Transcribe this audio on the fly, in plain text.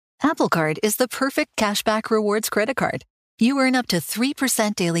Apple Card is the perfect cashback rewards credit card. You earn up to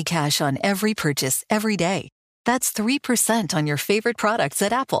 3% daily cash on every purchase every day. That's 3% on your favorite products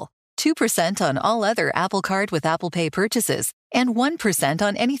at Apple, 2% on all other Apple Card with Apple Pay purchases, and 1%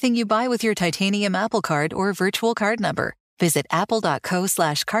 on anything you buy with your titanium Apple Card or virtual card number. Visit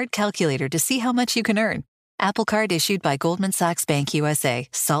apple.co/card calculator to see how much you can earn. Apple Card issued by Goldman Sachs Bank USA,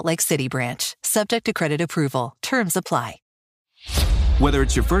 Salt Lake City branch. Subject to credit approval. Terms apply. Whether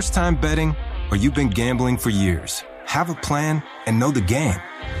it's your first time betting or you've been gambling for years, have a plan and know the game.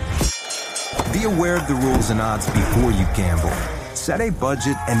 Be aware of the rules and odds before you gamble. Set a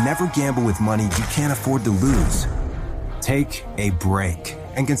budget and never gamble with money you can't afford to lose. Take a break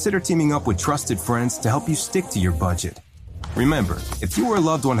and consider teaming up with trusted friends to help you stick to your budget. Remember, if you or a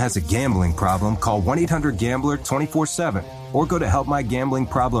loved one has a gambling problem, call 1-800-GAMBLER 24/7 or go to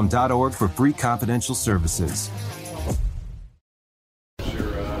helpmygamblingproblem.org for free confidential services. Your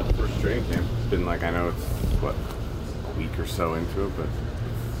first training camp. It's been like, I know it's, a week or so into it, but...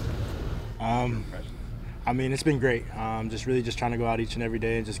 I mean, it's been great. Just trying to go out each and every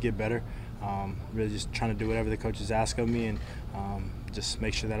day and just get better. Really just trying to do whatever the coaches ask of me and just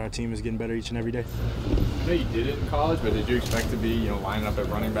make sure that our team is getting better each and every day. I know you did it in college, but did you expect to be, lining up at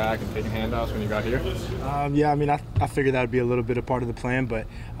running back and taking handoffs when you got here? Yeah, I mean, I figured that would be a little bit a part of the plan, but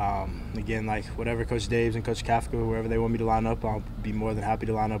again, like whatever Coach Daves and Coach Kafka, wherever they want me to line up, I'll be more than happy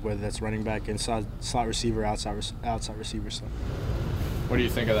to line up, whether that's running back, inside slot receiver, outside receiver. So. What do you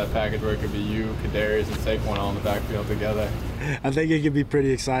think of that package where it could be you, Kadarius, and Saquon all in the backfield together? I think it could be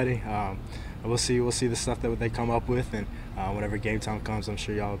pretty exciting. We'll see the stuff that they come up with, and whenever game time comes, I'm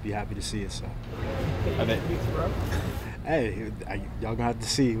sure y'all will be happy to see it. So. Hey, y'all gonna have to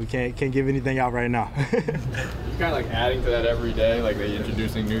see. We can't give anything out right now. You're kind of like adding to that every day, like they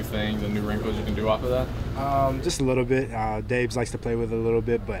introducing new things and new wrinkles you can do off of that? Just a little bit. Daves likes to play with it a little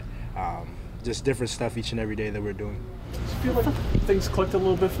bit, but just different stuff each and every day that we're doing. Do you feel like things clicked a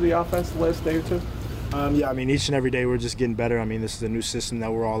little bit for the offense the last day or two? Yeah, I mean, each and every day we're just getting better. I mean, this is a new system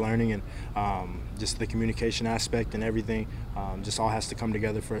that we're all learning, and just the communication aspect and everything just all has to come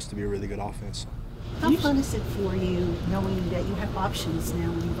together for us to be a really good offense. How fun is it for you knowing that you have options now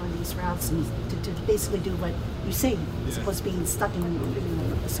when you run these routes and to basically do what you say as opposed to being stuck in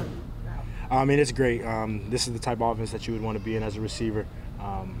a certain route? I mean, it's great. This is the type of offense that you would want to be in as a receiver.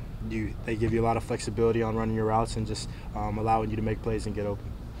 They give you a lot of flexibility on running your routes and just allowing you to make plays and get open.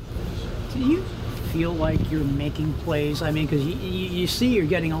 Do you feel like you're making plays? I mean, because you see you're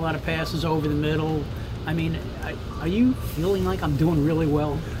getting a lot of passes over the middle. I mean, are you feeling like I'm doing really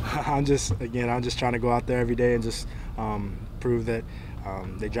well? I'm just trying to go out there every day and just prove that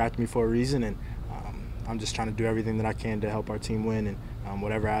they drafted me for a reason, and I'm just trying to do everything that I can to help our team win, and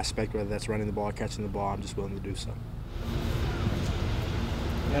whatever aspect, whether that's running the ball or catching the ball, I'm just willing to do so.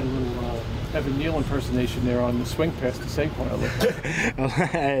 You had a little Evan Neal impersonation there on the swing pass to Saquon.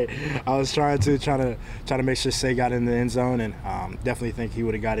 Hey, I was trying to make sure Say got in the end zone, and definitely think he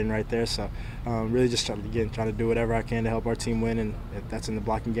would have got in right there. So really just trying to do whatever I can to help our team win, and if that's in the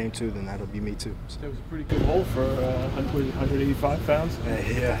blocking game too, then that'll be me too. So. That was a pretty good hole for 185 pounds.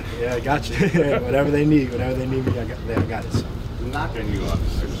 Yeah, I got you. whatever they need me, I got it. So. Knocking you up,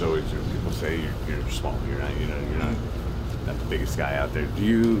 there's always people say you're small. You're not the biggest guy out there. Do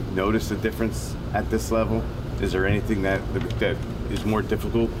you notice a difference at this level? Is there anything that is more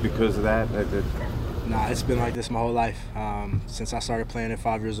difficult because of that? Nah, it's been like this my whole life. Since I started playing at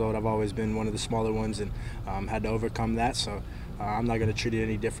 5 years old, I've always been one of the smaller ones and had to overcome that. So I'm not going to treat it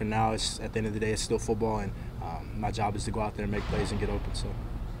any different now. At the end of the day, it's still football, and my job is to go out there and make plays and get open. So.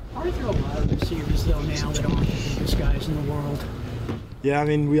 Are there a lot of receivers, though, now that aren't the biggest guys in the world? Yeah, I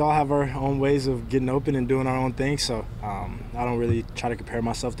mean, we all have our own ways of getting open and doing our own thing, so I don't really try to compare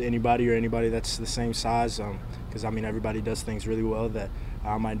myself to anybody that's the same size, because, I mean, everybody does things really well that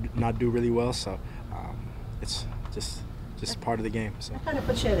I might not do really well, so it's just part of the game. So. That kind of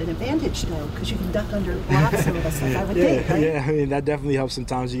puts you at an advantage, though, because you can duck under blocks and stuff, I would think, right? Yeah, I mean, that definitely helps.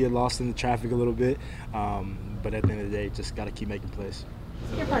 Sometimes you get lost in the traffic a little bit, but at the end of the day, just got to keep making plays.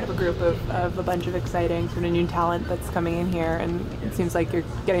 You're part of a group of a bunch of exciting sort of new talent that's coming in here, and it seems like you're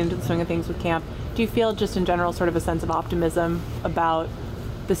getting into the swing of things with camp. Do you feel just in general sort of a sense of optimism about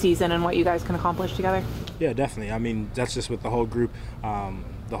the season and what you guys can accomplish together? Yeah, definitely. I mean, that's just with the whole group.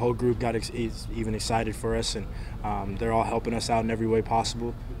 The whole group got even excited for us, and they're all helping us out in every way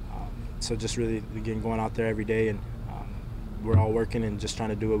possible. So just really, again, going out there every day, and we're all working and just trying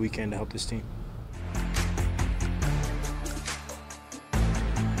to do what we can to help this team.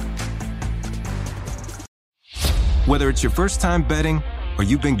 Whether it's your first time betting or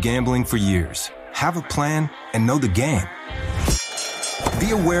you've been gambling for years, have a plan and know the game. Be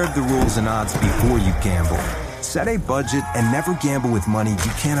aware of the rules and odds before you gamble. Set a budget and never gamble with money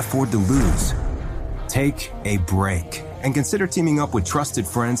you can't afford to lose. Take a break and consider teaming up with trusted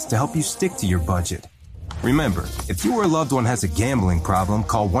friends to help you stick to your budget. Remember, if you or a loved one has a gambling problem,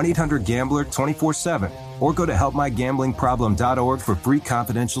 call 1-800-GAMBLER 24/7 or go to helpmygamblingproblem.org for free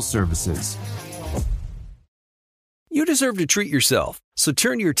confidential services. You deserve to treat yourself, so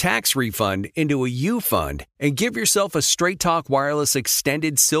turn your tax refund into a U fund and give yourself a Straight Talk Wireless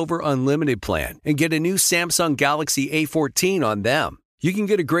Extended Silver Unlimited plan and get a new Samsung Galaxy A14 on them. You can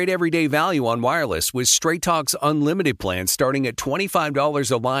get a great everyday value on wireless with Straight Talk's Unlimited plan starting at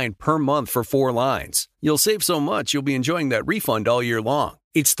 $25 a line per month for 4 lines. You'll save so much you'll be enjoying that refund all year long.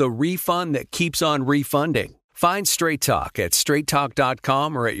 It's the refund that keeps on refunding. Find Straight Talk at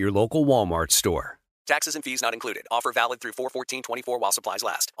straighttalk.com or at your local Walmart store. Taxes and fees not included. Offer valid through 4/14/24 while supplies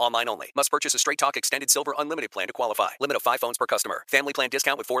last. Online only. Must purchase a Straight Talk Extended Silver Unlimited plan to qualify. Limit of 5 phones per customer. Family plan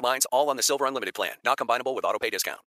discount with 4 lines all on the Silver Unlimited plan. Not combinable with auto pay discount.